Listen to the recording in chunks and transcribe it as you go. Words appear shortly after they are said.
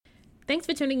Thanks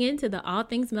for tuning in to the All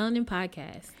Things Melanin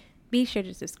podcast. Be sure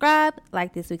to subscribe,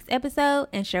 like this week's episode,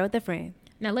 and share with a friend.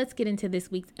 Now let's get into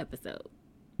this week's episode.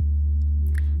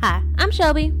 Hi, I'm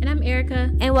Shelby. And I'm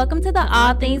Erica. And welcome to the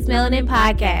All Things Melanin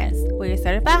podcast, where your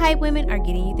certified hype women are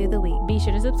getting you through the week. Be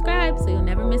sure to subscribe so you'll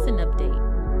never miss an update.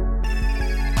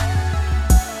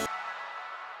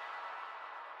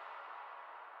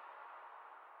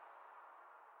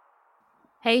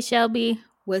 Hey, Shelby.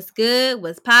 What's good?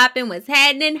 What's popping? What's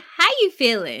happening? How you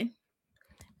feeling?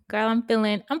 Girl, I'm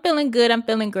feeling good. I'm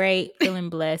feeling great. Feeling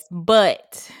blessed.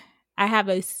 But I have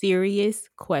a serious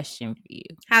question for you.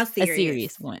 How serious? A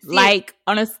serious one. Like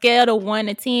on a scale of 1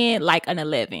 to 10, like an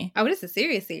 11. Oh, this is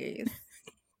serious.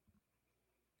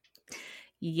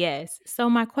 Yes. So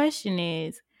my question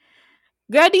is,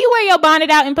 girl, do you wear your bonnet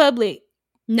out in public?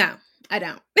 No, I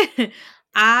don't.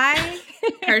 I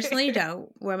personally don't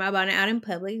wear my bonnet out in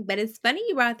public, but it's funny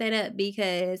you brought that up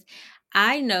because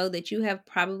I know that you have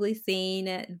probably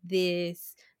seen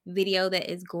this video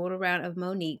that is going around of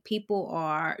Monique. People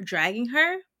are dragging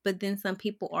her, but then some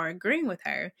people are agreeing with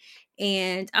her.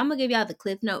 And I'm going to give y'all the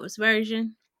Cliff Notes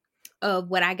version of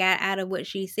what I got out of what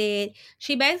she said.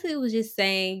 She basically was just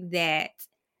saying that,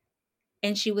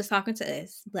 and she was talking to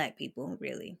us, Black people,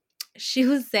 really. She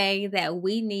was saying that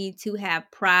we need to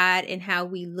have pride in how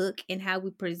we look and how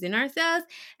we present ourselves,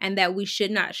 and that we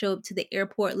should not show up to the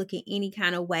airport looking any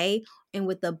kind of way and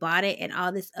with the bonnet and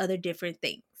all this other different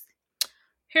things.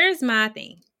 Here's my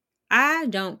thing. I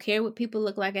don't care what people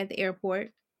look like at the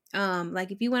airport.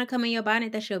 Like if you want to come in your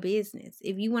bonnet, that's your business.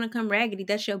 If you want to come raggedy,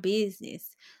 that's your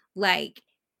business. Like,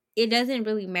 it doesn't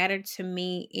really matter to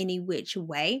me any which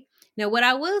way. Now, what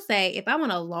I will say, if I'm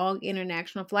on a long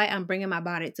international flight, I'm bringing my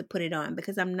bonnet to put it on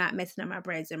because I'm not messing up my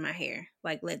braids or my hair.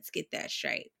 Like, let's get that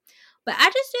straight. But I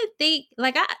just didn't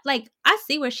think, I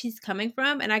see where she's coming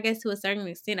from, and I guess to a certain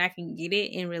extent I can get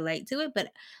it and relate to it. But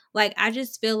like, I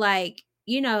just feel like,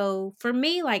 you know, for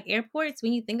me, like airports,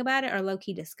 when you think about it, are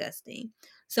low-key disgusting.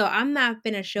 So I'm not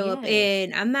finna show up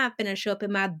in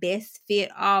my best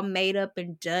fit, all made up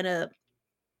and done up,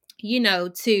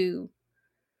 to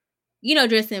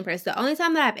dress to impress. The only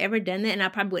time that I've ever done that, and I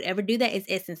probably would ever do that, is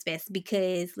Essence Fest,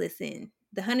 because listen,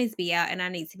 the honeys be out and I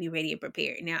need to be ready and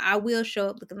prepared. Now, I will show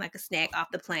up looking like a snack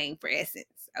off the plane for Essence,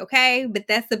 okay? But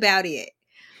that's about it.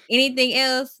 Anything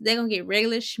else, they're gonna get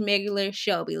regular schmegular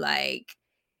Shelby. Like,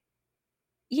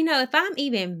 if I'm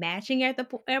even matching at the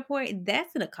airport,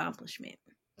 that's an accomplishment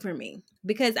for me.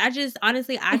 Because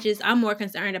I'm more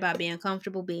concerned about being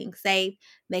comfortable, being safe,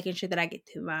 making sure that I get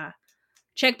to my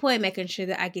checkpoint, making sure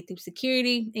that I get through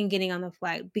security and getting on the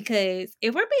flight. Because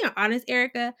if we're being honest,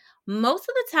 Erica, most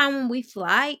of the time when we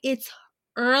fly, it's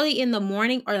early in the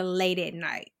morning or late at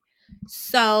night.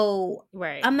 So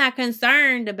right. I'm not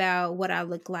concerned about what I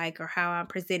look like or how I'm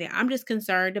presented. I'm just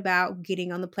concerned about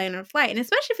getting on the plane or flight. And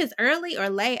especially if it's early or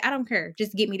late, I don't care.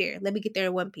 Just get me there. Let me get there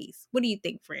in one piece. What do you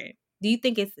think, friend? Do you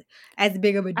think it's as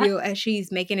big of a deal as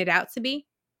she's making it out to be?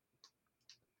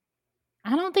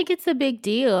 I don't think it's a big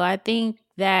deal. I think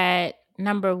that,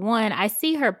 number one, I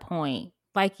see her point.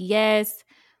 Like, yes,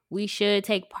 we should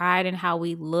take pride in how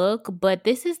we look, but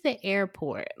this is the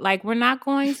airport. Like, we're not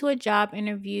going to a job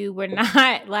interview. We're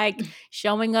not like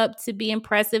showing up to be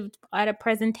impressive at a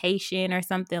presentation or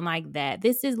something like that.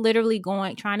 This is literally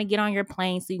trying to get on your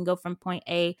plane so you can go from point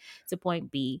A to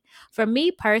point B. For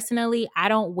me personally, I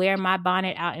don't wear my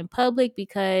bonnet out in public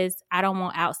because I don't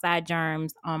want outside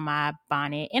germs on my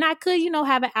bonnet. And I could,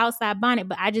 have an outside bonnet,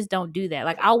 but I just don't do that.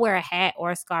 Like, I'll wear a hat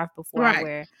or a scarf before I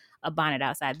wear a bonnet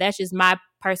outside. That's just my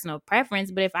personal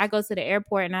preference. But if I go to the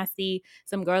airport and I see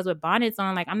some girls with bonnets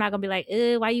on, like, I'm not gonna be like,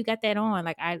 why you got that on?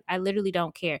 Like, I literally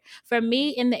don't care. For me,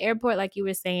 in the airport, like you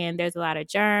were saying, there's a lot of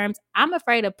germs. I'm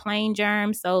afraid of plane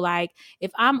germs. So like,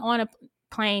 if I'm on a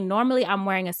plane, normally I'm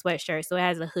wearing a sweatshirt, so it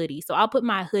has a hoodie. So I'll put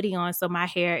my hoodie on so my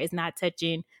hair is not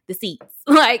touching the seats.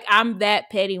 Like, I'm that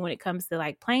petty when it comes to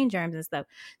like plane germs and stuff.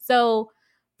 So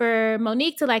for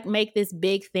Monique to like make this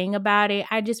big thing about it,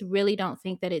 I just really don't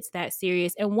think that it's that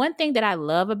serious. And one thing that I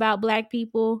love about Black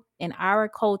people in our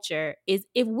culture is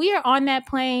if we are on that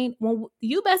plane,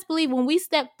 you best believe when we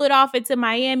step foot off into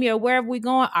Miami or wherever we're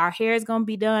going, our hair is going to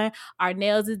be done, our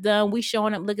nails is done, we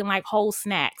showing up looking like whole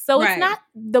snacks. So It's not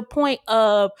the point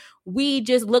of we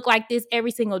just look like this every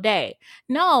single day.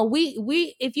 No,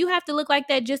 we if you have to look like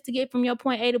that just to get from your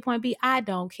point A to point B, I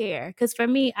don't care. Because for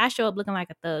me, I show up looking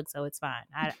like a thug, so it's fine.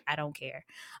 I don't care.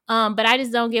 But I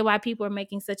just don't get why people are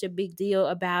making such a big deal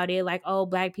about it. Like, oh,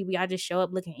 Black people, y'all just show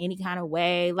up looking any kind of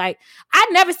way. Like, I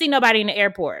never see nobody in the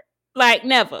airport. Like,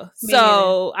 never.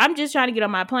 So I'm just trying to get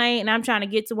on my plane and I'm trying to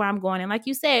get to where I'm going. And like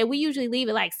you said, we usually leave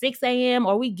at like 6 a.m.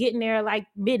 or we getting there like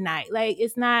midnight. Like,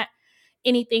 it's not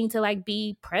anything to like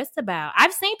be pressed about.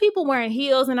 I've seen people wearing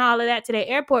heels and all of that to the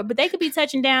airport, but they could be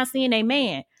touching down seeing a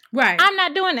man. Right. I'm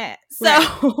not doing that. So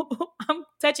Right. I'm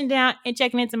touching down and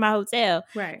checking into my hotel.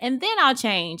 Right. And then I'll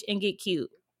change and get cute.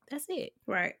 That's it.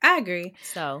 Right. I agree.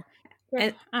 So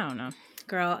And, I don't know.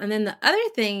 girl. And then the other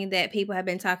thing that people have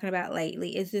been talking about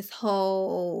lately is this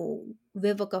whole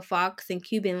Vivica Fox and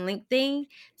Cuban Link thing.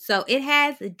 So it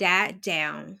has died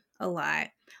down a lot.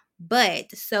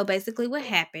 But so basically what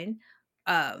happened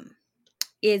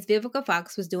is Vivica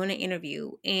Fox was doing an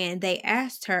interview and they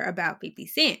asked her about 50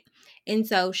 Cent. And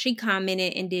so she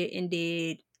commented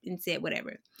and said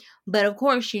whatever. But of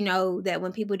course, you know that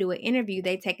when people do an interview,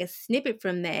 they take a snippet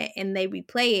from that and they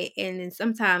replay it. And then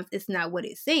sometimes it's not what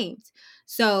it seems.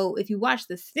 So if you watch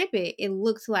the snippet, it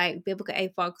looks like Vivica A.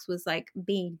 Fox was like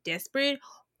being desperate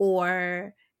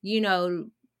or, you know,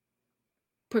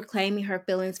 proclaiming her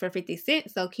feelings for 50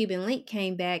 Cent. So Cuban Link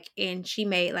came back and she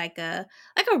made like a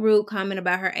rude comment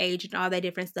about her age and all that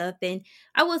different stuff. And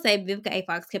I will say Vivica A.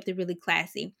 Fox kept it really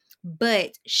classy.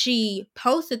 But she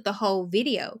posted the whole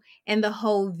video. And the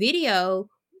whole video,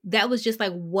 that was just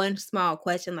like one small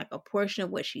question, like a portion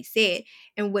of what she said.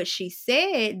 And what she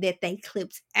said that they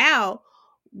clipped out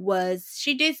was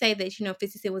she did say that, you know,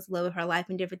 50 Cent was the love of her life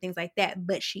and different things like that.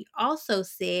 But she also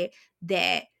said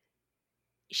that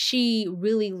she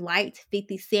really liked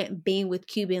 50 Cent being with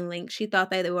Cuban Link. She thought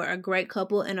that they were a great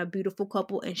couple and a beautiful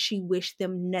couple, and she wished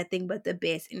them nothing but the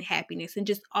best and happiness and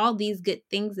just all these good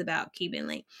things about Cuban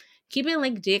Link. Cuban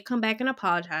Link did come back and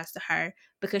apologize to her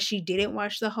because she didn't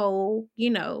watch the whole, you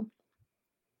know,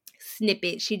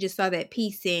 snippet. She just saw that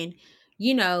piece and,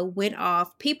 you know, went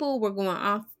off. People were going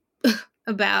off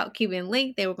about Cuban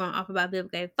Link. They were going off about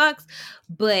Vivica Fox.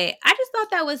 But I just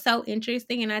thought that was so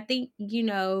interesting. And I think, you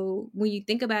know, when you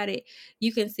think about it,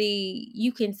 you can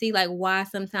see like why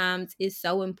sometimes it's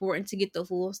so important to get the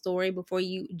full story before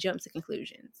you jump to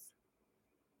conclusions.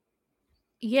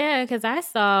 Yeah, because I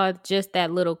saw just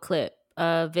that little clip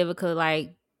of Vivica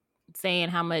like saying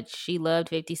how much she loved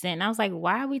 50 Cent. And I was like,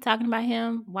 why are we talking about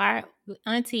him? Why,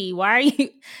 auntie, why are you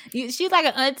she's like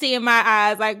an auntie in my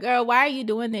eyes. Like, girl, why are you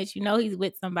doing this? You know he's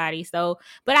with somebody. So,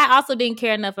 but I also didn't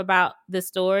care enough about the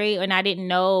story and I didn't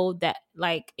know that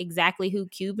like exactly who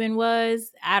Cuban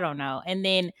was. I don't know. And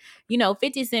then, you know,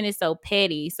 50 Cent is so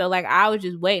petty. So like I was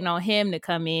just waiting on him to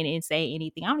come in and say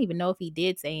anything. I don't even know if he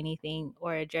did say anything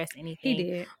or address anything. He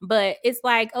did. But it's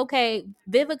like, okay,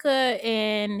 Vivica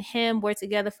and him were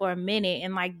together for a minute.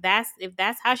 And like if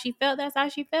that's how she felt, that's how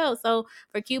she felt. So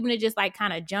for Cuban to just like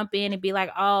kind of jump in and be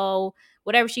like, oh,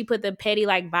 whatever she put the petty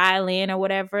like violin or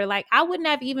whatever, like I wouldn't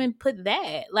have even put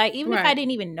that. Like even if I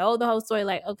didn't even know the whole story,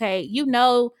 like, okay, you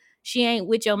know she ain't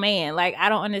with your man. Like I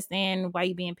don't understand why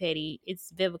you being petty.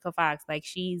 It's Vivica Fox. Like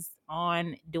she's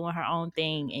on doing her own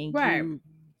thing and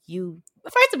you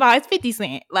first of all, it's 50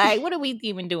 Cent. Like what are we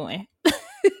even doing?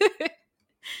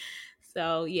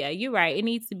 So yeah, you're right. It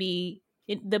needs to be.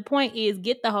 The point is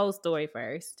get the whole story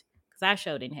first, because I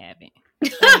sure didn't have it.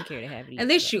 I didn't care to have it. At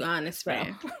least you honest,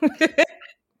 man.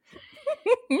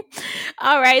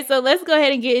 All right, so let's go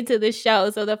ahead and get into the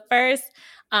show. So the first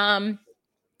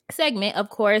segment, of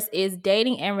course, is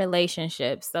dating and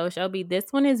relationships. So Shelby, this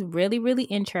one is really, really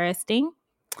interesting.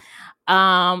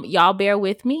 Y'all bear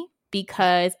with me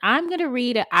because I'm going to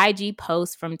read an IG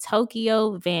post from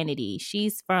Tokyo Vanity.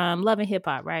 She's from Love and Hip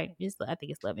Hop, right? I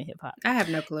think it's Love and Hip Hop. I have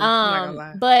no clue. I'm not gonna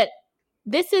lie. But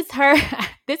this is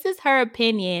her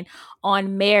opinion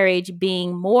on marriage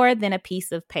being more than a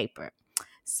piece of paper.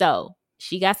 So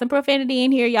she got some profanity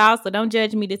in here, y'all. So don't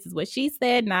judge me. This is what she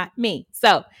said, not me.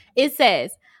 So it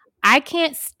says, I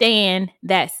can't stand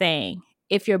that saying.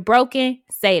 If you're broken,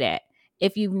 say that.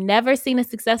 If you've never seen a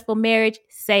successful marriage,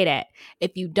 say that.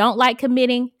 If you don't like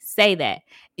committing, say that.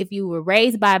 If you were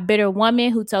raised by a bitter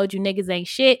woman who told you niggas ain't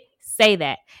shit, say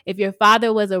that. If your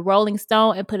father was a Rolling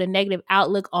Stone and put a negative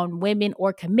outlook on women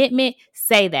or commitment,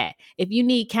 say that. If you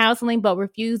need counseling but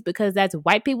refuse because that's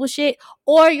white people shit,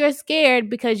 or you're scared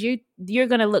because you're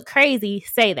going to look crazy,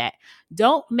 say that.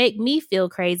 Don't make me feel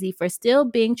crazy for still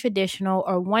being traditional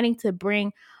or wanting to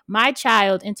bring my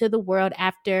child into the world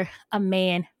after a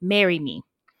man marry me.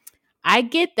 I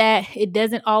get that it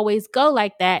doesn't always go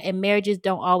like that and marriages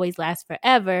don't always last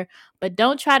forever, but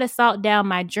don't try to salt down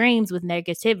my dreams with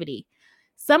negativity.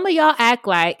 Some of y'all act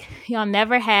like y'all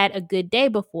never had a good day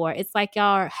before. It's like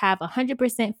y'all have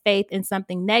 100% faith in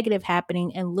something negative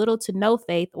happening and little to no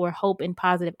faith or hope in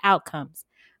positive outcomes.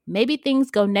 Maybe things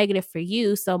go negative for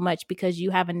you so much because you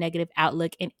have a negative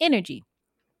outlook and energy.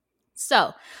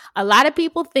 So, a lot of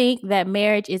people think that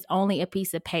marriage is only a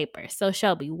piece of paper. So,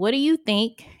 Shelby, what do you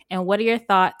think and what are your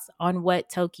thoughts on what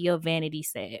Tokyo Vanity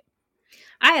said?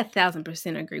 I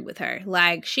 1,000% agree with her.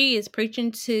 Like, she is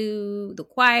preaching to the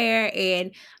choir,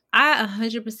 and I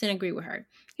 100% agree with her.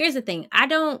 Here's the thing. I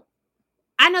know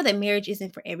that marriage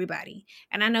isn't for everybody,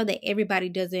 and I know that everybody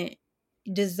doesn't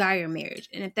desire marriage.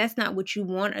 And if that's not what you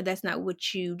want or that's not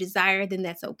what you desire, then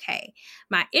that's okay.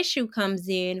 My issue comes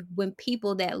in when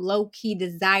people that low key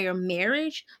desire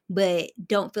marriage but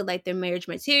don't feel like they're marriage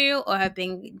material or have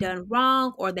been done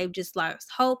wrong or they've just lost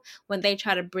hope when they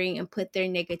try to bring and put their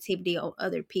negativity on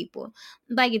other people.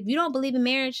 Like, if you don't believe in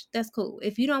marriage, that's cool.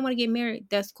 If you don't want to get married,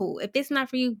 that's cool. If it's not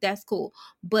for you, that's cool.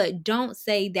 But don't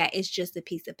say that it's just a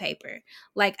piece of paper.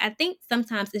 Like, I think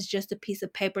sometimes it's just a piece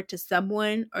of paper to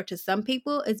someone or to some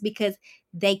people is because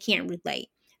they can't relate.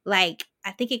 Like,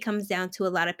 I think it comes down to a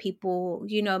lot of people,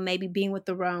 maybe being with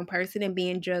the wrong person and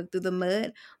being drugged through the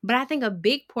mud. But I think a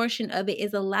big portion of it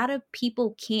is a lot of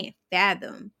people can't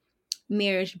fathom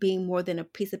marriage being more than a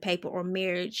piece of paper, or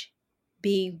marriage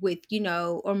being with,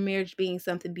 or marriage being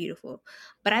something beautiful.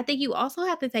 But I think you also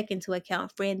have to take into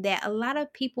account, friend, that a lot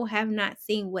of people have not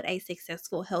seen what a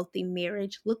successful, healthy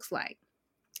marriage looks like.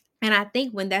 And I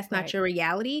think when that's not Right. your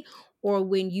reality, or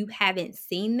when you haven't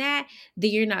seen that,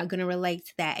 then you're not going to relate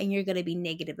to that and you're going to be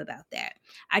negative about that.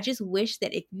 I just wish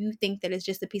that if you think that it's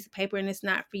just a piece of paper and it's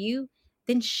not for you,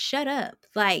 then shut up.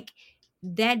 Like,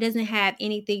 that doesn't have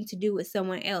anything to do with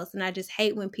someone else. And I just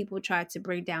hate when people try to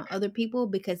bring down other people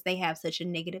because they have such a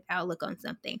negative outlook on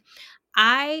something.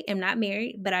 I am not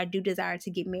married, but I do desire to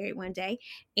get married one day.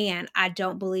 And I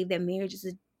don't believe that marriage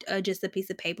is just a piece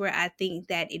of paper. I think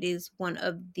that it is one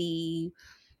of the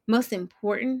most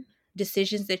important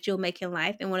decisions that you'll make in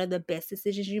life and one of the best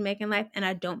decisions you make in life. And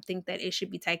I don't think that it should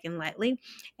be taken lightly.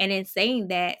 And in saying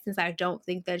that, since I don't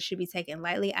think that it should be taken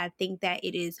lightly, I think that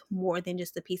it is more than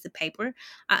just a piece of paper.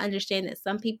 I understand that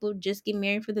some people just get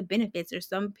married for the benefits, or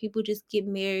some people just get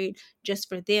married just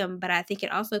for them. But I think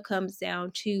it also comes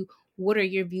down to, what are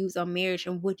your views on marriage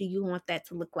and what do you want that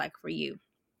to look like for you?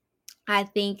 I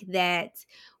think that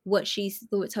what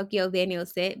Tokyo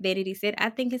Vanity said, I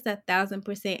think it's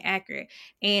 1,000% accurate.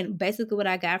 And basically what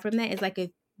I got from that is, like,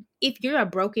 if you're a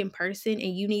broken person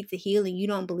and you need to heal and you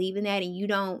don't believe in that and you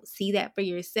don't see that for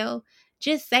yourself,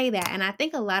 just say that. And I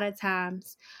think a lot of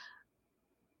times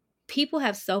people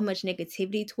have so much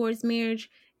negativity towards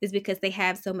marriage is because they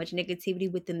have so much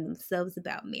negativity within themselves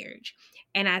about marriage.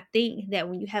 And I think that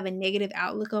when you have a negative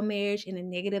outlook on marriage and a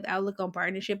negative outlook on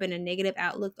partnership and a negative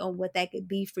outlook on what that could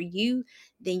be for you,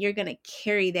 then you're going to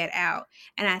carry that out.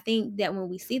 And I think that when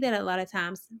we see that a lot of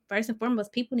times, first and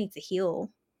foremost, people need to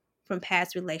heal from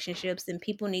past relationships, and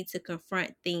people need to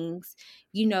confront things,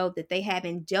 that they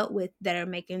haven't dealt with that are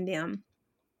making them,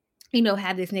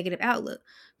 have this negative outlook.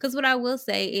 Because what I will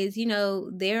say is,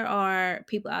 there are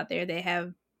people out there that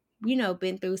have,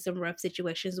 been through some rough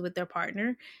situations with their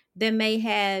partner that may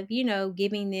have,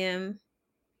 giving them,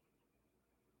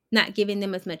 not giving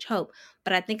them as much hope.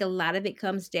 But I think a lot of it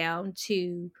comes down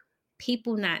to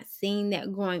people not seeing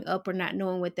that growing up or not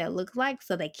knowing what that looks like,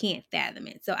 so they can't fathom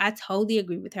it. So I totally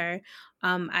agree with her.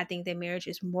 I think that marriage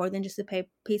is more than just a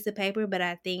piece of paper, but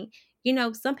I think,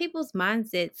 some people's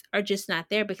mindsets are just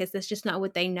not there because that's just not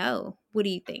what they know. What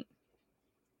do you think?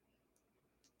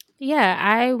 Yeah,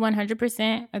 I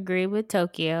 100% agree with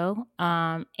Tokyo,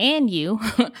 and you.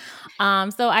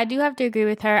 So I do have to agree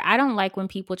with her. I don't like when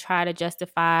people try to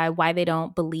justify why they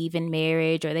don't believe in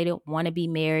marriage or they don't want to be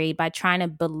married by trying to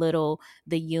belittle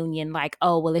the union, like,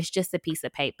 oh, well, it's just a piece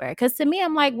of paper. Because to me,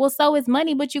 I'm like, well, so is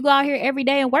money, but you go out here every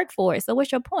day and work for it. So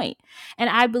what's your point? And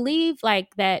I believe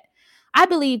like that. I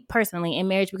believe personally in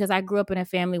marriage because I grew up in a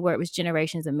family where it was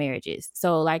generations of marriages.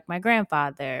 So, like my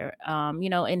grandfather,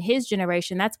 in his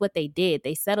generation, that's what they did.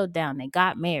 They settled down, they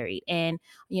got married. And,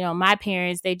 my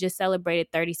parents, they just celebrated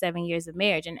 37 years of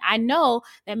marriage. And I know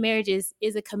that marriage is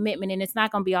a commitment and it's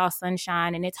not going to be all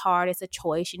sunshine and it's hard. It's a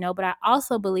choice, but I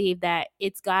also believe that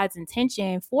it's God's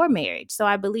intention for marriage. So,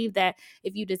 I believe that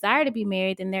if you desire to be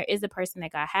married, then there is a person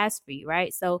that God has for you,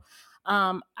 right? So,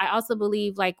 I also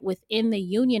believe like within the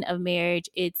union of marriage,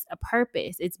 it's a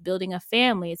purpose. It's building a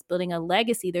family. It's building a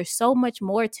legacy. There's so much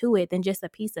more to it than just a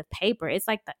piece of paper. It's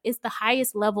like it's the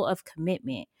highest level of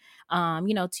commitment,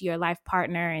 to your life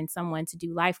partner and someone to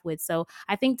do life with. So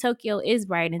I think Tokyo is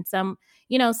right in some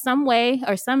way,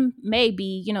 or some may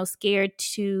be, scared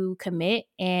to commit.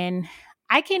 And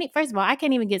first of all, I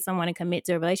can't even get someone to commit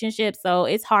to a relationship. So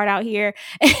it's hard out here.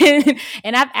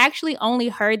 And I've actually only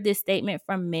heard this statement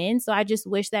from men. So I just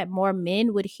wish that more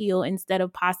men would heal instead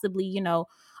of possibly,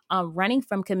 running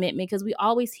from commitment. Because we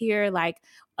always hear like,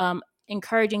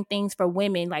 encouraging things for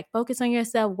women, like focus on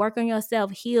yourself, work on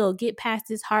yourself, heal, get past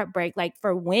this heartbreak, like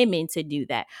for women to do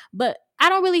that. But I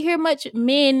don't really hear much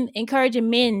men encouraging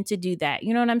men to do that.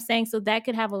 You know what I'm saying? So that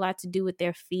could have a lot to do with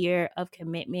their fear of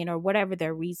commitment or whatever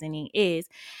their reasoning is.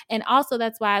 And also,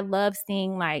 that's why I love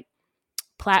seeing like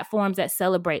platforms that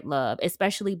celebrate love,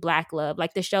 especially Black love,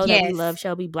 like the show that we love, Yes.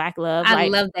 Shelby Black Love, I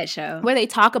like love that show. where they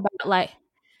talk about like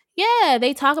yeah,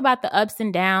 they talk about the ups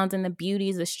and downs and the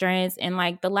beauties, the strengths. And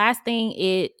like the last thing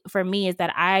it for me is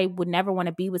that I would never want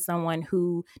to be with someone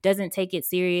who doesn't take it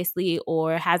seriously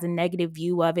or has a negative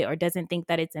view of it or doesn't think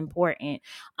that it's important.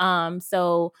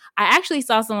 So I actually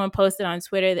saw someone posted on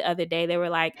Twitter the other day. They were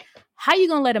like, how you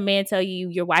gonna let a man tell you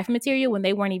you're wife material when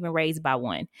they weren't even raised by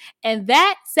one? And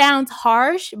that sounds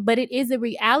harsh, but it is a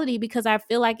reality because I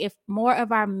feel like if more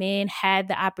of our men had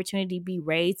the opportunity to be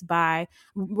raised by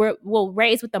we're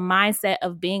raised with the mindset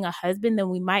of being a husband, then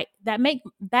we might that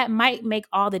might make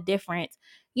all the difference,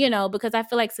 you know, because I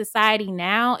feel like society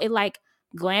now it like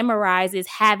glamorizes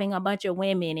having a bunch of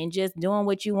women and just doing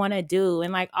what you want to do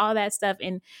and like all that stuff,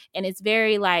 and it's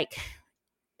very like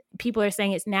people are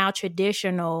saying it's now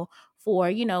traditional for,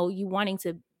 you know, you wanting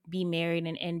to be married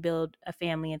and build a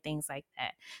family and things like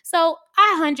that. So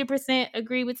I 100%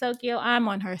 agree with Tokyo. I'm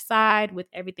on her side with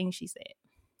everything she said.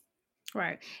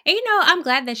 Right. And I'm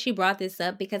glad that she brought this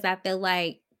up because I feel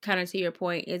like, kind of to your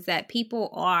point, is that people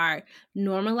are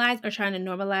normalized or trying to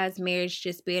normalize marriage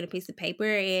just being a piece of paper,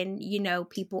 and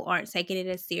people aren't taking it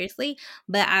as seriously.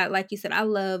 But I, like you said, I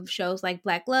love shows like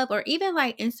Black Love or even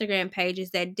like Instagram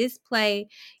pages that display,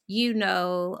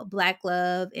 Black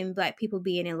love and Black people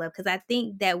being in love, because I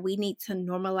think that we need to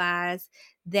normalize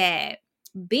that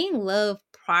being loved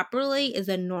properly is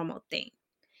a normal thing.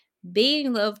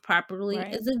 Being loved properly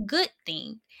Right. is a good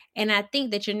thing. And I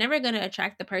think that you're never going to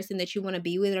attract the person that you want to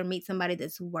be with or meet somebody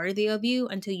that's worthy of you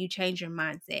until you change your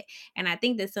mindset. And I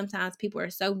think that sometimes people are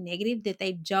so negative that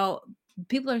they don't.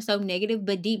 People are so negative,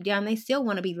 but deep down, they still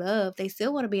want to be loved. They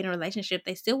still want to be in a relationship.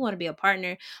 They still want to be a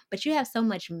partner. But you have so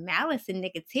much malice and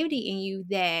negativity in you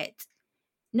that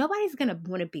nobody's going to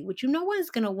want to be with you. No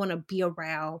one's going to want to be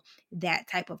around that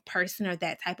type of person or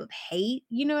that type of hate.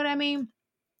 You know what I mean?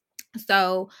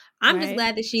 So I'm just Right.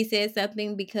 glad that she said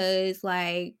something because,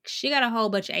 like, she got a whole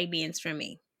bunch of amens from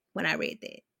me when I read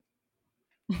that.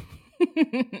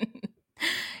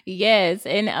 Yes,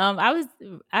 and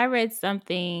I read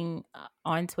something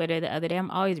on Twitter the other day.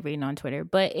 I'm always reading on Twitter,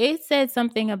 but it said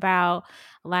something about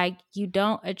like you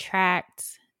don't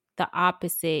attract the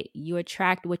opposite, you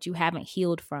attract what you haven't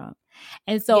healed from.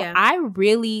 And so Yeah. I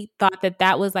really thought that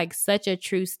that was like such a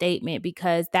true statement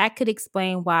because that could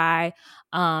explain why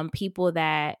people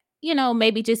that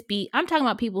maybe just be I'm talking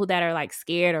about people that are like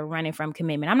scared or running from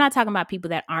commitment. I'm not talking about people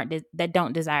that aren't that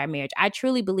don't desire marriage. I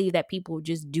truly believe that people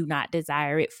just do not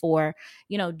desire it for,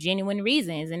 genuine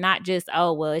reasons and not just,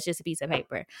 oh, well, it's just a piece of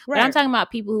paper. But I'm Right. talking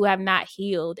about people who have not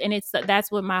healed. And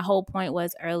that's what my whole point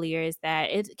was earlier is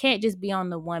that it can't just be on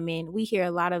the woman. We hear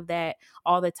a lot of that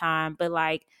all the time, but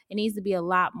like it needs to be a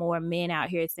lot more men out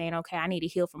here saying, okay, I need to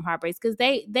heal from heartbreaks because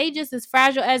they just as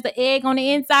fragile as the egg on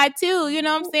the inside too. You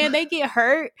know what I'm saying? They get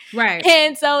hurt. Right.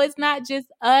 And so it's not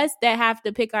just us that have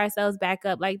to pick ourselves back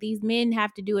up. Like these men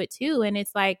have to do it too. And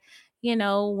it's like,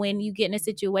 when you get in a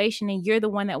situation and you're the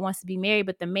one that wants to be married,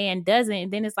 but the man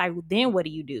doesn't, then it's like, then what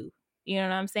do you do? You know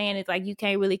what I'm saying? It's like you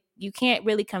can't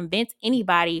really convince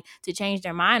anybody to change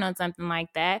their mind on something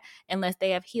like that unless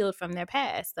they have healed from their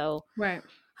past. So Right.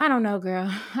 I don't know,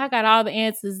 girl. I got all the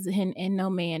answers and no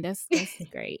man. That's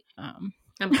great. I'm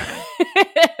crying.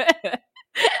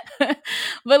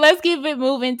 But let's keep it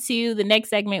moving to the next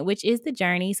segment, which is the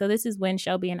journey. So this is when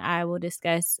Shelby and I will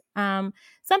discuss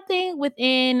something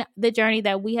within the journey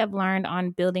that we have learned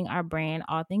on building our brand,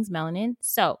 All Things Melanin.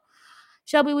 So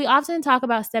Shelby, we often talk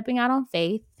about stepping out on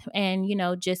faith and,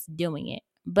 just doing it.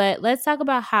 But let's talk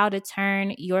about how to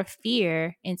turn your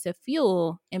fear into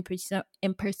fuel in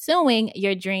pursuing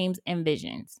your dreams and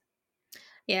visions.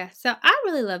 Yeah, so I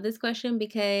really love this question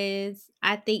because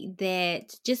I think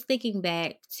that just thinking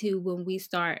back to when we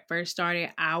first started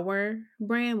our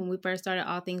brand, when we first started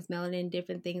All Things Melanin,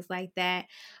 different things like that,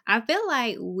 I feel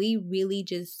like we really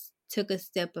just took a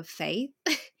step of faith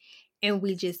and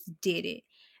we just did it.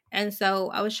 And so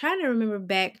I was trying to remember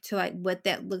back to like what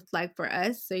that looked like for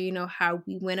us. So, how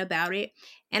we went about it.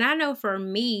 And I know for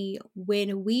me,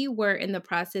 when we were in the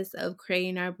process of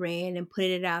creating our brand and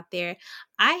putting it out there,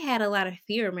 I had a lot of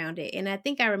fear around it. And I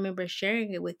think I remember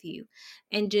sharing it with you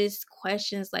and just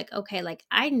questions like, okay, like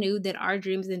I knew that our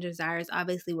dreams and desires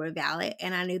obviously were valid.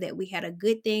 And I knew that we had a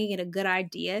good thing and a good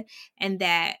idea. And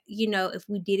that, if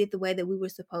we did it the way that we were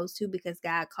supposed to, because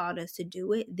God called us to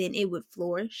do it, then it would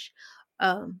flourish.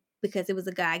 Because it was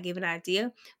a God given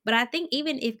idea. But I think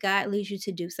even if God leads you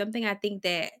to do something, I think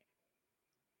that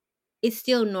it's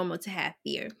still normal to have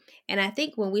fear. And I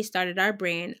think when we started our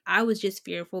brand, I was just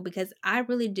fearful because I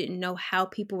really didn't know how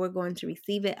people were going to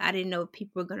receive it. I didn't know if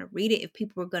people were going to read it, if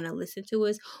people were going to listen to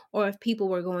us, or if people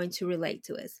were going to relate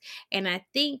to us. And I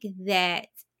think that,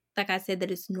 like I said,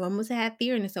 that it's normal to have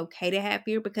fear and it's okay to have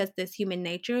fear because that's human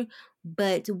nature.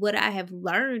 But what I have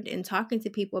learned in talking to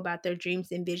people about their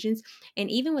dreams and visions, and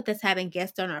even with us having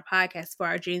guests on our podcast for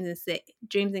our dreams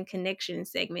and connection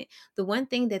segment, the one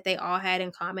thing that they all had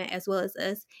in common, as well as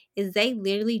us, is they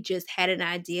literally just had an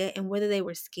idea, and whether they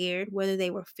were scared, whether they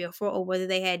were fearful, or whether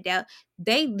they had doubt,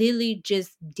 they literally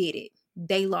just did it.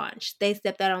 They launched, they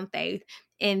stepped out on faith,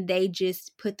 and they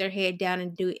just put their head down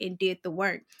and did the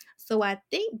work. So I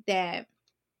think that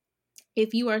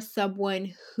if you are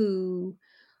someone who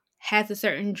has a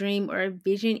certain dream or a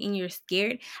vision and you're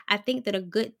scared, I think that a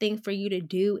good thing for you to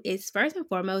do is first and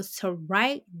foremost to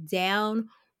write down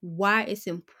why it's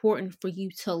important for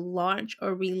you to launch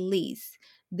or release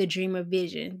the dream or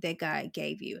vision that God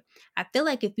gave you. I feel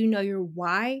like if you know your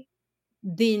why,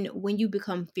 then when you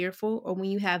become fearful or when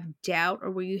you have doubt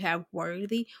or when you have worry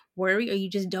or you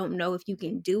just don't know if you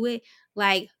can do it,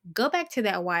 like go back to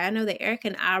that why. I know that Eric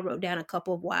and I wrote down a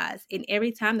couple of whys, and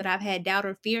every time that I've had doubt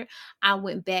or fear, I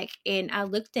went back and I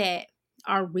looked at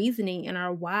our reasoning and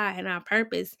our why and our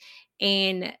purpose.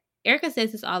 And Erica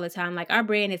says this all the time, like our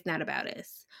brand is not about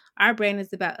us. Our brand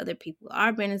is about other people.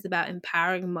 Our brand is about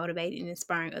empowering, motivating, and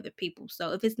inspiring other people.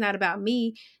 So if it's not about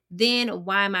me, then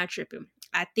why am I tripping?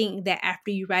 I think that after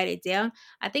you write it down,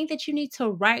 I think that you need to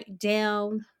write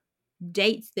down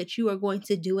dates that you are going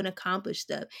to do and accomplish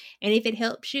stuff. And if it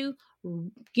helps you,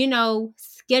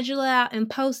 schedule it out and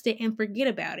post it and forget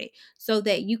about it so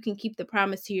that you can keep the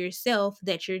promise to yourself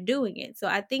that you're doing it. So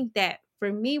I think that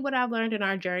for me, what I've learned in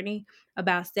our journey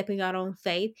about stepping out on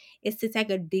faith is to take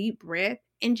a deep breath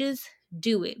and just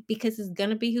do it because it's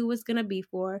going to be who it's going to be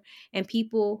for. And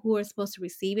people who are supposed to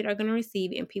receive it are going to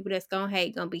receive it. And people that's going to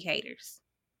hate, going to be haters.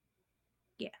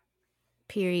 Yeah.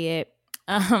 Period.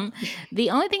 Um,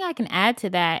 the only thing I can add to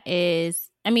that is,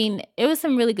 I mean, it was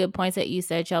some really good points that you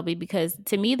said, Shelby, because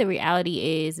to me, the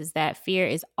reality is that fear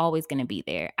is always going to be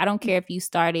there. I don't care if you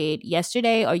started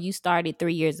yesterday or you started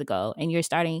 3 years ago and you're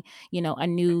starting, a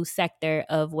new sector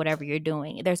of whatever you're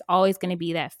doing. There's always going to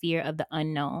be that fear of the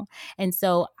unknown. And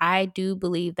so I do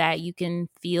believe that you can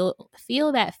feel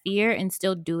that fear and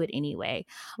still do it anyway.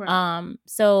 Right.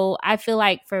 So I feel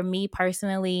like for me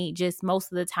personally, just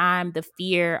most of the time, the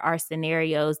fear are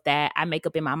scenarios that I make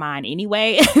up in my mind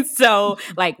anyway. So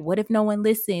like, what if no one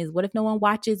listens? What if no one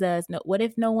watches us? What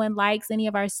if no one likes any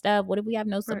of our stuff? What if we have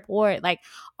no Right. support? Like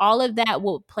all of that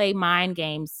will play mind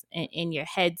games in your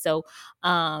head. So,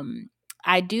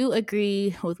 I do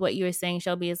agree with what you were saying,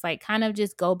 Shelby. It's like kind of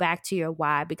just go back to your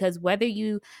why, because whether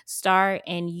you start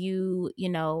and you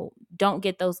don't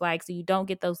get those likes or you don't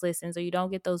get those listens or you don't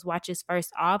get those watches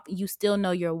first off, you still know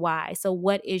your why. So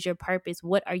what is your purpose?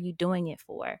 What are you doing it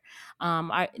for?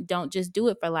 Don't just do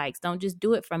it for likes. Don't just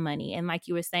do it for money. And like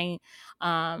you were saying,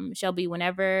 Shelby,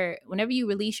 whenever you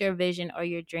release your vision or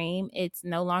your dream, it's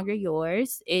no longer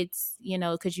yours. It's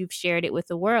because you've shared it with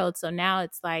the world. So now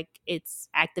it's like it's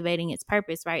activating its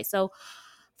purpose, right? So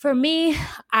for me,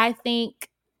 I think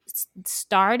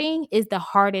starting is the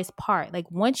hardest part. Like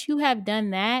once you have done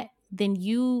that, then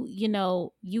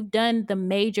you've done the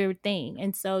major thing.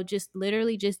 And so just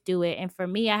literally just do it. And for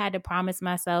me, I had to promise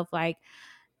myself like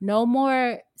no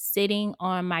more sitting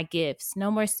on my gifts,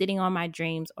 no more sitting on my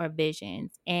dreams or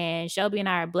visions. And Shelby and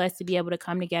I are blessed to be able to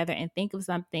come together and think of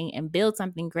something and build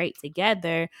something great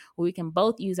together where we can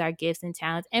both use our gifts and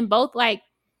talents and both like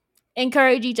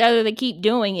encourage each other to keep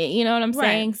doing it. You know what I'm Right.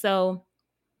 saying? So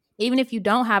even if you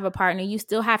don't have a partner, you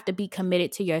still have to be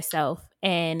committed to yourself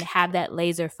and have that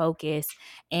laser focus.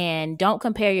 And don't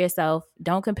compare yourself.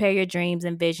 Don't compare your dreams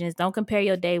and visions. Don't compare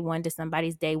your day one to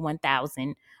somebody's day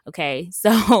 1,000. Okay.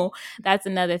 So that's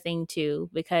another thing too,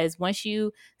 because once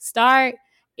you start,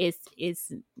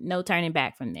 it's no turning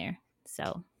back from there.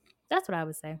 So that's what I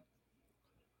would say.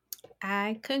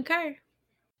 I concur.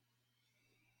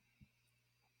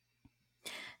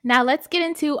 Now, let's get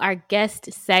into our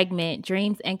guest segment,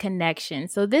 Dreams and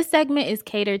Connections. So, this segment is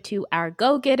catered to our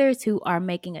go getters who are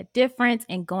making a difference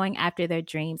and going after their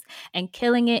dreams and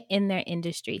killing it in their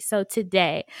industry. So,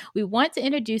 today we want to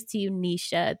introduce to you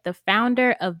Nisha, the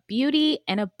founder of Beauty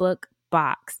and a Book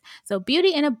Box. So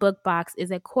Beauty in a Book Box is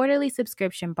a quarterly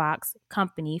subscription box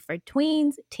company for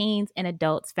tweens, teens, and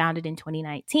adults founded in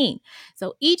 2019.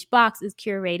 So each box is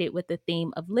curated with the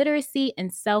theme of literacy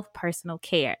and self-personal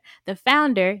care. The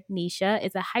founder, Nisha,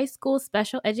 is a high school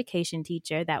special education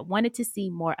teacher that wanted to see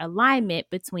more alignment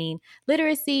between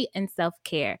literacy and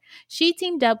self-care. She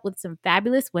teamed up with some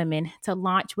fabulous women to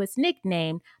launch what's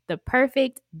nicknamed the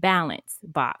Perfect Balance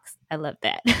Box. I love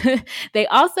that. They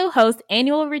also host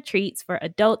annual retreats for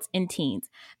adults and teens.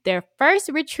 Their first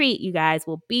retreat, you guys,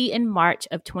 will be in March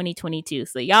of 2022.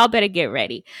 So y'all better get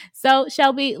ready. So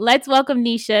Shelby, let's welcome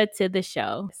Nisha to the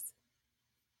show.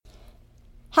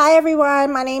 Hi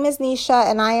everyone, my name is Nisha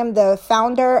and I am the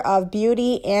founder of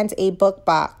Beauty and a Book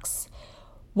Box.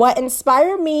 What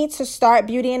inspired me to start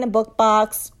Beauty in a Book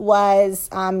Box was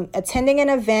attending an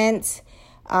event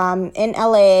in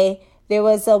LA. There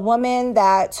was a woman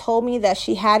that told me that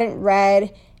she hadn't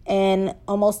read in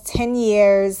almost 10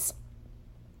 years.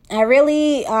 I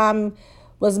really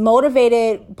was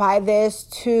motivated by this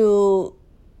to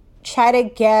try to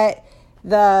get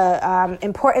the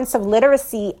importance of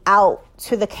literacy out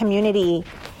to the community.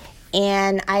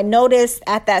 And I noticed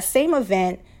at that same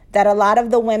event that a lot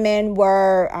of the women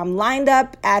were lined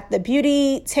up at the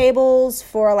beauty tables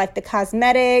for like the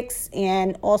cosmetics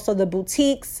and also the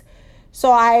boutiques. So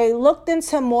I looked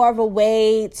into more of a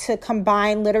way to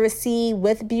combine literacy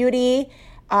with beauty.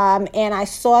 And I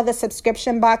saw the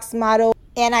subscription box model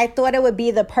and I thought it would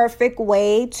be the perfect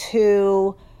way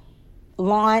to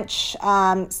launch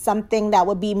something that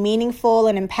would be meaningful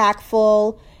and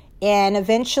impactful. And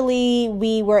eventually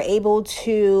we were able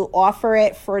to offer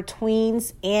it for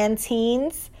tweens and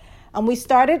teens. We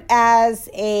started as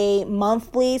a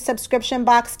monthly subscription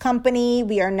box company.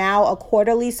 We are now a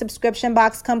quarterly subscription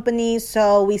box company.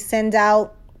 So we send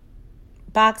out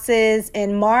boxes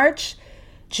in March,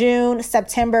 June,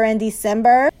 September, and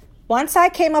December. Once I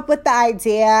came up with the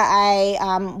idea, I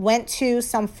went to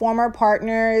some former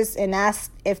partners and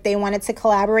asked if they wanted to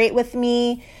collaborate with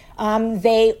me.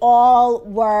 They all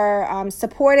were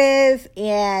supportive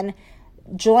and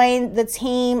joined the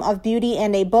team of Beauty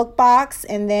and a Book Box,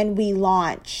 and then we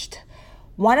launched.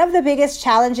 One of the biggest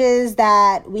challenges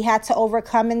that we had to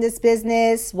overcome in this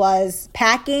business was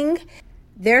packing.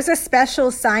 There's a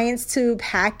special science to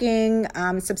packing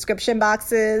subscription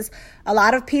boxes. A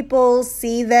lot of people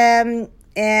see them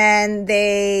and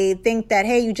they think that,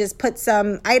 hey, you just put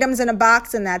some items in a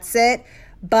box and that's it.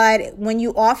 But when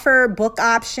you offer book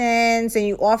options and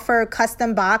you offer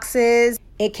custom boxes,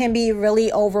 it can be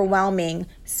really overwhelming.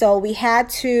 So we had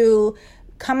to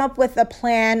come up with a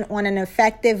plan on an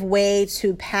effective way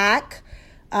to pack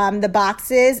the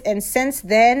boxes. And since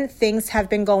then, things have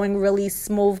been going really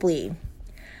smoothly.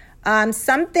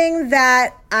 Something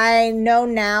that I know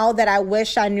now that I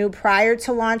wish I knew prior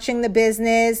to launching the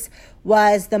business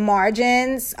was the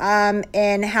margins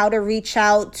and how to reach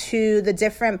out to the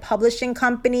different publishing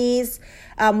companies.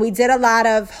 We did a lot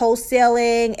of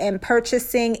wholesaling and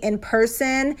purchasing in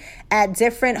person at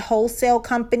different wholesale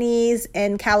companies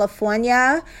in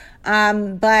California.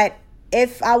 But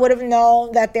if I would have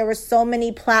known that there were so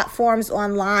many platforms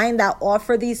online that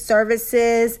offer these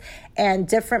services and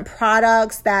different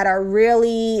products that are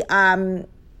really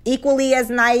equally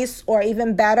as nice or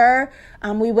even better,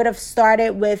 we would have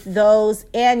started with those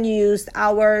and used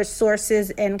our sources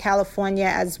in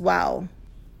California as well.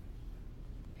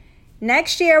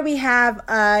 Next year, we have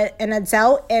an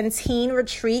adult and teen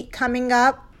retreat coming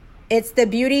up. It's the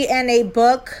Beauty and a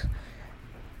Book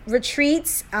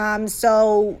retreats.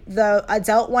 So the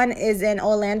adult one is in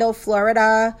Orlando,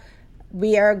 Florida.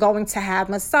 We are going to have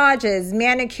massages,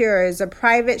 manicures, a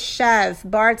private chef,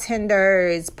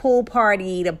 bartenders, pool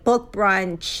party, the book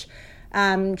brunch,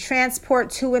 transport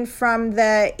to and from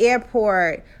the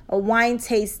airport, a wine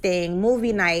tasting,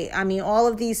 movie night. I mean, all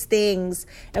of these things.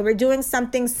 And we're doing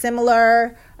something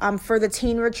similar for the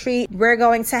teen retreat. We're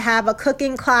going to have a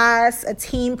cooking class, a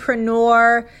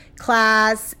teenpreneur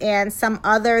class, and some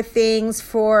other things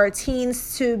for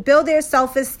teens to build their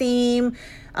self-esteem,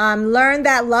 learn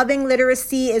that loving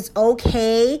literacy is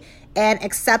okay and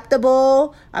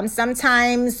acceptable.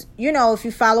 Sometimes, if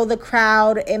you follow the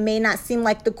crowd, it may not seem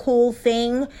like the cool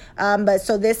thing. But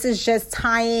so this is just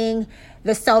tying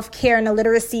the self-care and the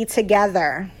literacy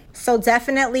together. So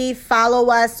definitely follow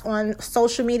us on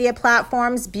social media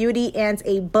platforms, Beauty and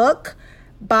a Book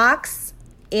Box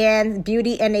and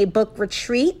Beauty and a Book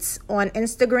Retreat on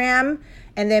Instagram,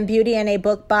 and then Beauty and a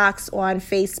Book Box on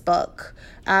Facebook.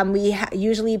 We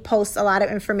usually post a lot of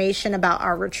information about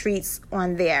our retreats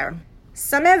on there.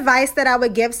 Some advice that I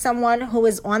would give someone who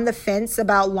is on the fence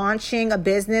about launching a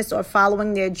business or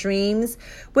following their dreams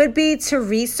would be to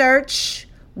research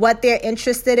what they're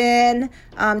interested in,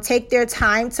 take their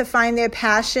time to find their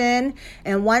passion.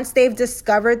 And once they've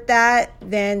discovered that,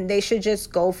 then they should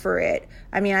just go for it.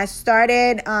 I mean, I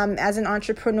started as an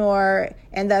entrepreneur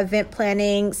in the event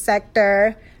planning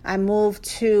sector. I moved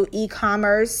to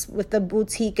e-commerce with the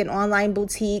boutique and online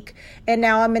boutique, and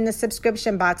now I'm in the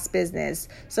subscription box business.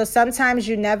 So sometimes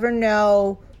you never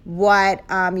know what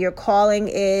your calling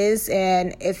is,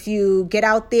 and if you get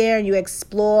out there and you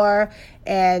explore,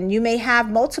 and you may have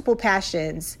multiple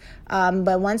passions,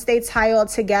 but once they tie all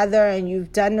together and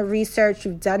you've done the research,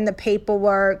 you've done the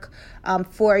paperwork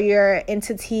for your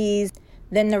entities,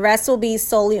 then the rest will be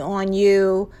solely on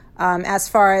you as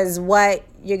far as what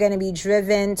you're going to be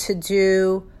driven to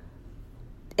do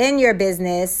in your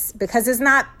business, because it's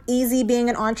not easy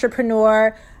being an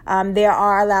entrepreneur. There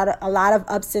are a lot of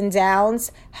ups and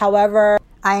downs. However,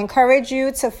 I encourage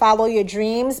you to follow your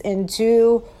dreams and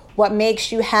do what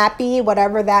makes you happy,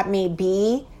 whatever that may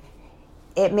be.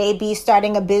 It may be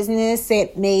starting a business.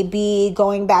 It may be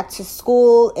going back to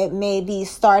school. It may be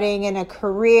starting in a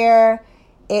career.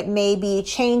 It may be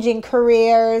changing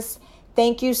careers.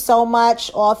 Thank you so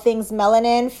much, All Things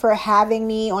Melanin, for having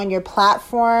me on your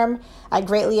platform. I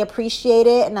greatly appreciate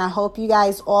it, and I hope you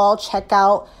guys all check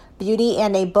out Beauty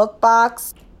and a Book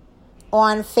Box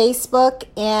on Facebook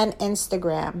and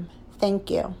Instagram. Thank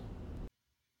you.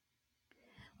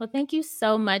 Well, thank you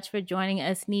so much for joining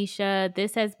us, Nisha.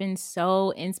 This has been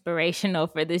so inspirational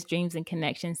for this Dreams and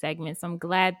Connection segment. So I'm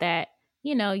glad that,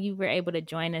 you were able to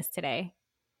join us today.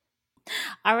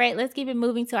 All right, let's keep it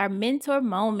moving to our mentor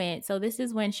moment. So, this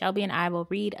is when Shelby and I will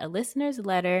read a listener's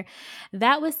letter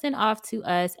that was sent off to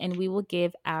us and we will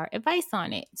give our advice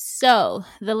on it. So,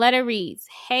 the letter reads: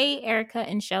 Hey, Erica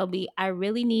and Shelby, I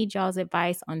really need y'all's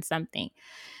advice on something.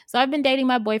 So, I've been dating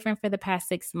my boyfriend for the past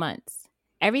 6 months.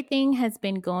 Everything has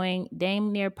been going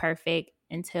damn near perfect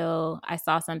until I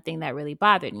saw something that really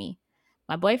bothered me.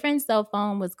 My boyfriend's cell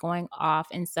phone was going off,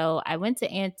 and so I went to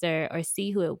answer or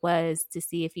see who it was to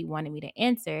see if he wanted me to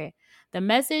answer. The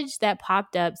message that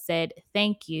popped up said,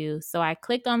 "Thank you." So I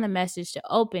clicked on the message to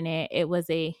open it. It was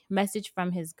a message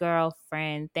from his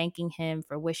girlfriend thanking him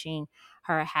for wishing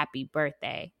her a happy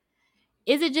birthday.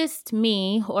 Is it just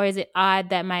me, or is it odd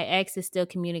that my ex is still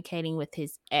communicating with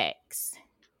his ex?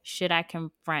 Should I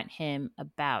confront him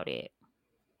about it?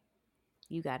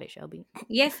 You got it, Shelby.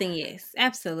 Yes and yes.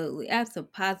 Absolutely.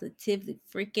 Absolutely.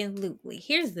 Freaking lootly.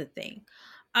 Here's the thing.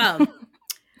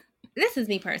 This is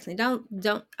me personally.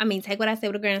 Take what I say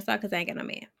with a grain of salt because I ain't got no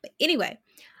man. But anyway,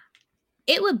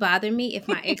 it would bother me if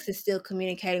my ex is still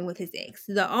communicating with his ex.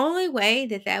 The only way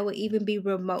that would even be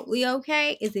remotely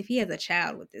okay is if he has a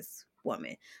child with this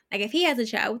woman. Like, if he has a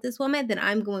child with this woman, then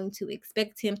I'm going to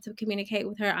expect him to communicate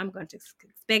with her. I'm going to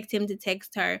expect him to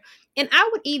text her. And I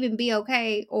would even be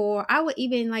okay, or I would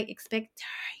even expect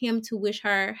him to wish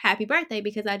her happy birthday,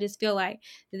 because I just feel like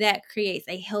that creates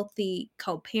a healthy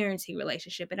co-parenting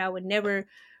relationship. And I would never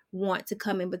want to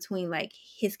come in between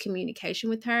his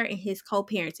communication with her and his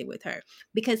co-parenting with her,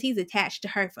 because he's attached to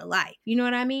her for life. You know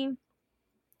what I mean?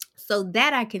 So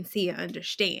that I can see and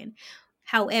understand.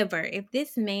 However, if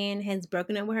this man has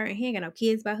broken up with her and he ain't got no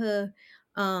kids by her,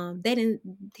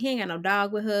 he ain't got no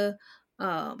dog with her,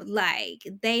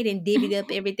 they didn't divvy up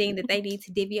everything that they need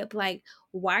to divvy up.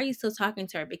 Why are you still talking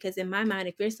to her? Because in my mind,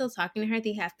 if you're still talking to her,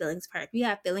 then you have feelings for her. If you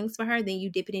have feelings for her, then you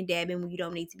dip it and dab in when you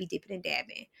don't need to be dipping and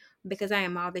dabbing, because I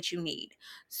am all that you need.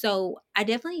 So I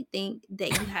definitely think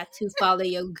that you have to follow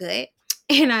your gut.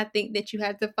 And I think that you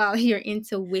have to follow your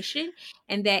intuition,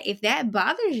 and that if that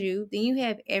bothers you, then you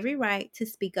have every right to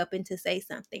speak up and to say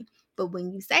something. But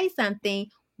when you say something,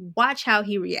 watch how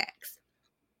he reacts.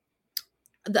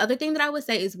 The other thing that I would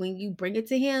say is, when you bring it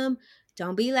to him,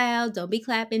 don't be loud, don't be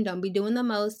clapping, don't be doing the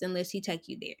most unless he take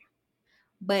you there.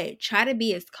 But try to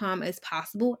be as calm as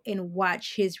possible and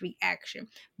watch his reaction.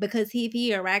 Because if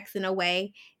he reacts in a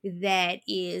way that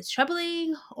is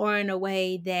troubling, or in a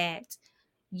way that,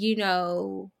 in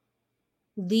a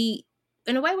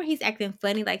way where he's acting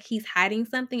funny, like he's hiding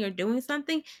something or doing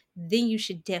something, then you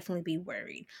should definitely be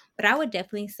worried. But I would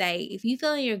definitely say, if you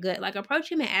feel in your gut,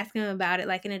 approach him and ask him about it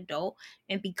like an adult,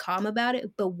 and be calm about it.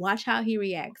 But watch how he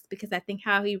reacts, because I think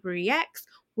how he reacts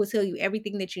will tell you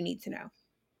everything that you need to know.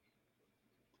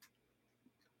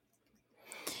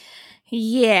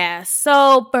 Yeah.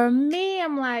 So for me,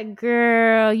 I'm like,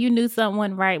 girl, you knew something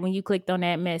wasn't right when you clicked on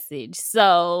that message.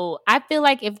 So I feel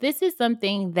like if this is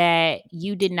something that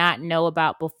you did not know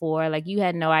about before, like you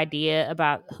had no idea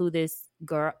about who this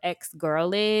ex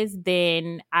girl is,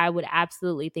 then I would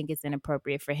absolutely think it's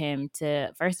inappropriate for him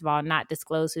to, first of all, not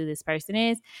disclose who this person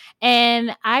is.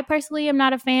 And I personally am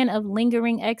not a fan of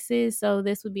lingering exes. So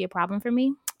this would be a problem for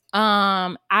me.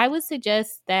 I would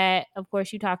suggest that, of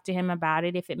course, you talk to him about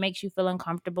it. If it makes you feel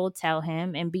uncomfortable, tell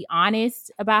him and be honest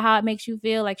about how it makes you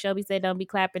feel. Like Shelby said, don't be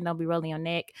clapping, don't be rolling your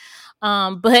neck.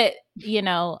 But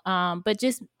but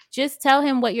just tell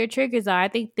him what your triggers are. I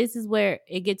think this is where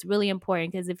it gets really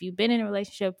important because if you've been in a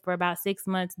relationship for about 6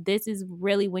 months, this is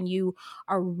really when you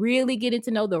are really getting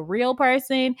to know the real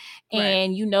person Right.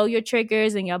 and you know your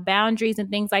triggers and your boundaries and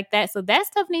things like that. So that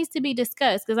stuff needs to be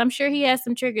discussed because I'm sure he has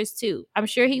some triggers too. I'm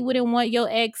sure he wouldn't want your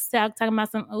ex talking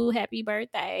about some, oh, happy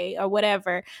birthday or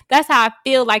whatever. That's how I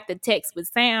feel like the text would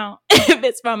sound if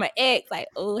it's from an ex, like,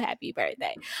 oh, happy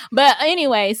birthday. But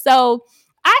anyway, so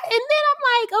and then I'm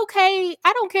like, okay,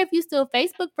 I don't care if you still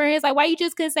Facebook friends. Like, why you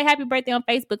just couldn't say happy birthday on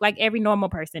Facebook like every normal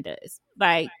person does?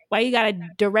 Like, why you gotta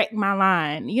direct my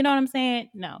line? You know what I'm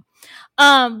saying? No.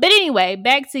 But anyway,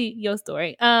 back to your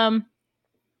story. I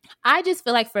just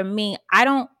feel like for me, I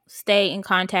don't stay in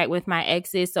contact with my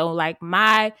exes. So like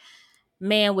my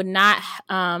man would not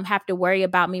have to worry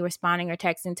about me responding or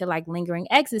texting to like lingering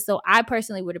exes. So I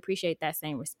personally would appreciate that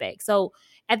same respect. So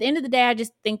at the end of the day, I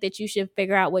just think that you should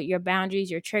figure out what your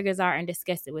boundaries, your triggers are and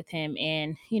discuss it with him.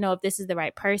 And, if this is the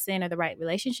right person or the right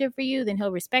relationship for you, then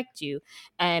he'll respect you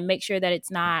and make sure that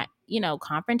it's not,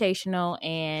 confrontational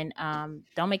and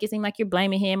don't make it seem like you're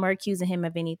blaming him or accusing him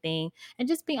of anything and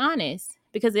just be honest.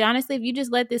 Because honestly, if you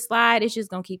just let this slide, it's just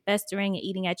gonna keep festering and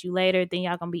eating at you later. Then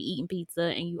y'all gonna be eating pizza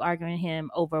and you arguing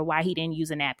him over why he didn't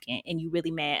use a napkin, and you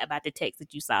really mad about the text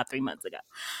that you saw 3 months ago.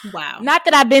 Wow. Not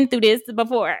that I've been through this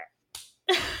before.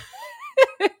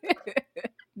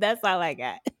 That's all I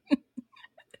got.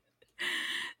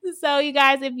 So, you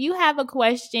guys, if you have a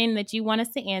question that you want us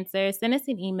to answer, send us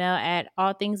an email at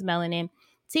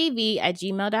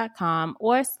allthingsmelanintv@gmail.com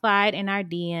or slide in our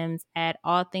DMs at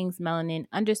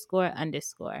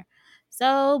allthingsmelanin__.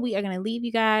 So, we are going to leave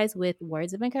you guys with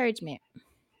words of encouragement.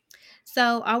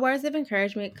 So our words of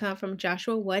encouragement come from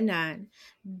Joshua 1:9.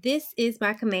 This is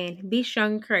my command: be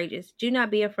strong and courageous. Do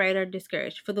not be afraid or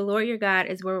discouraged, for the Lord your God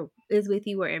is with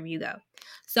you wherever you go.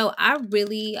 So I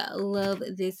really love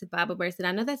this Bible verse, and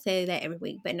I know that I say that every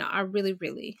week, but no, I really,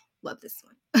 really love this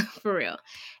one for real.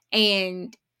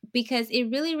 And because it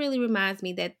really, really reminds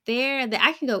me that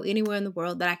I can go anywhere in the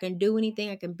world, that I can do anything,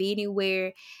 I can be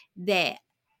anywhere, that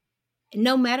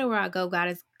no matter where I go, God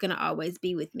is going to always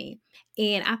be with me.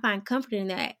 And I find comfort in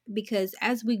that because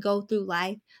as we go through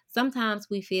life, sometimes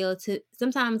we can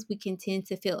tend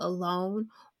to feel alone,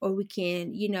 or we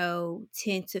can,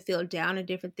 tend to feel down and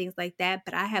different things like that.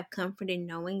 But I have comfort in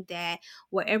knowing that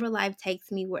wherever life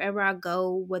takes me, wherever I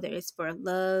go, whether it's for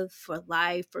love, for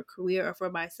life, for career, or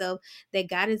for myself, that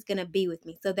God is going to be with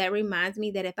me. So that reminds me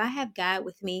that if I have God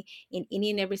with me in any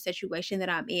and every situation that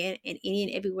I'm in and any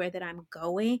and everywhere that I'm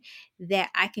going, that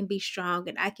I can be strong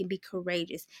and I can be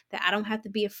courageous, that I don't have to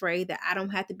be afraid, that I don't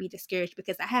have to be discouraged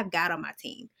because I have God on my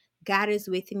team. God is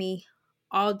with me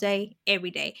all day, every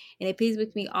day. And if he's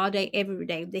with me all day, every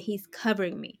day, that he's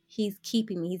covering me, he's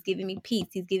keeping me, he's giving me peace,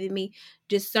 he's giving me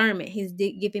discernment, he's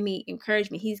giving me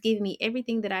encouragement, he's giving me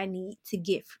everything that I need to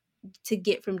get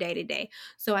from day to day.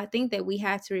 So I think that we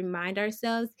have to remind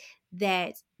ourselves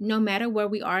that no matter where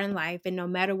we are in life and no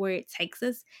matter where it takes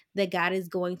us, that God is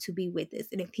going to be with us.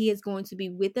 And if he is going to be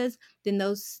with us, then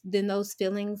those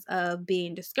feelings of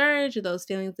being discouraged or those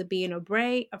feelings of being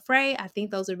afraid, I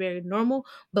think those are very normal,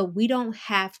 but we don't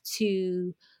have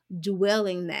to dwell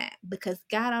in that because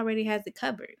God already has it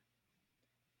covered.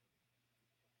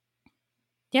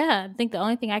 Yeah, I think the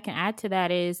only thing I can add to that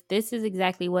is this is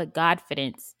exactly what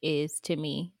Godfidence is to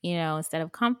me. Instead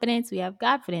of confidence, we have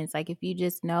Godfidence. Like if you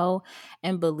just know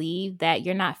and believe that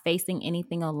you're not facing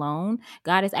anything alone,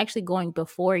 God is actually going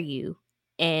before you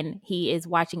and he is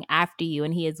watching after you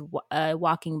and he is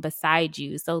walking beside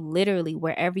you. So literally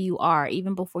wherever you are,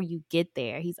 even before you get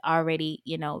there, he's already,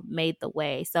 made the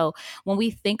way. So when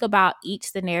we think about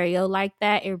each scenario like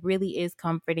that, it really is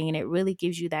comforting and it really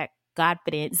gives you that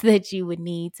confidence that you would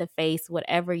need to face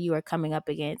whatever you are coming up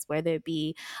against, whether it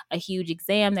be a huge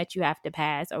exam that you have to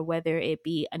pass or whether it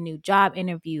be a new job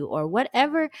interview or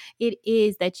whatever it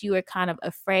is that you are kind of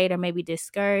afraid or maybe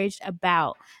discouraged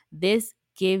about. This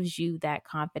gives you that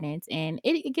confidence and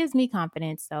it gives me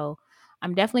confidence. So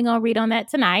I'm definitely going to read on that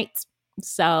tonight.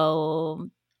 So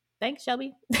Thanks,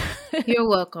 Shelby. You're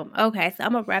welcome. Okay, so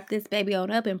I'm going to wrap this baby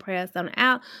on up and pray us on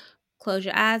out. Close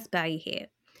your eyes, bow your head.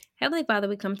 Heavenly Father,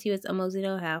 we come to you as almost you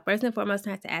know how. First and foremost,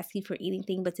 not to ask you for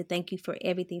anything, but to thank you for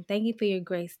everything. Thank you for your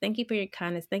grace. Thank you for your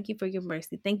kindness. Thank you for your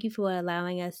mercy. Thank you for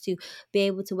allowing us to be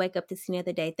able to wake up to see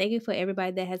another day. Thank you for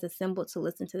everybody that has assembled to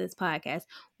listen to this podcast.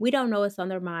 We don't know what's on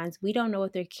their minds. We don't know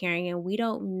what they're carrying. We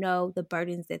don't know the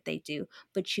burdens that they do,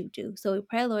 but you do. So we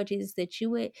pray, Lord Jesus, that you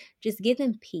would just give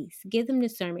them peace, give them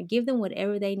discernment, give them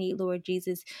whatever they need, Lord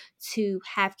Jesus, to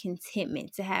have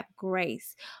contentment, to have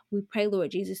grace. We pray, Lord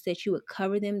Jesus, that you would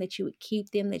cover them, that you would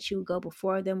keep them, that you would go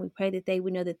before them. We pray that they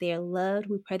would know that they are loved.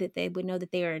 We pray that they would know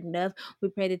that they are enough. We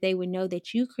pray that they would know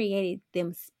that you created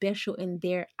them special in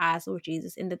their eyes, Lord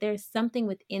Jesus, and that there is something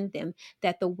within them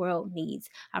that the world needs.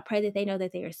 I pray that they know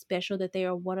that they are special, that they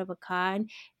are one of a kind,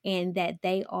 and that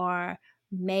they are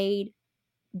made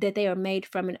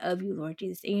from and of you, Lord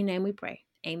Jesus. In your name we pray.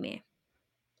 Amen.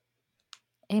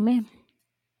 Amen.